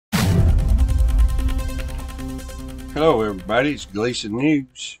Hello everybody, it's Gleason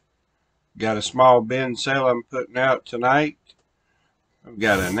News. Got a small bin sale I'm putting out tonight. I've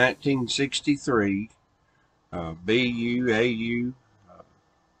got a 1963 BUAU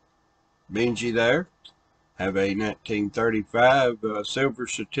Benji there. Have a 1935 silver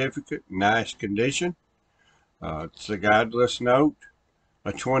certificate, nice condition. It's a guideless note,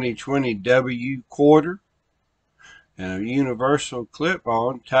 a 2020 W quarter, and a universal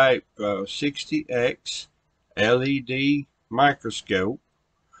clip-on type 60X LED microscope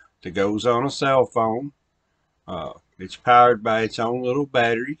that goes on a cell phone. It's powered by its own little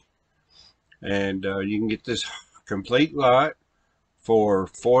battery, and you can get this complete lot for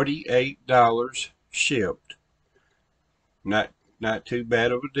 $48 shipped. Not too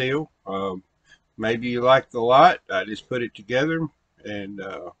bad of a deal. Maybe you like the lot. I just put it together, and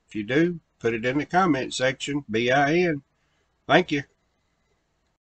if you do, put it in the comment section. BIN. Thank you.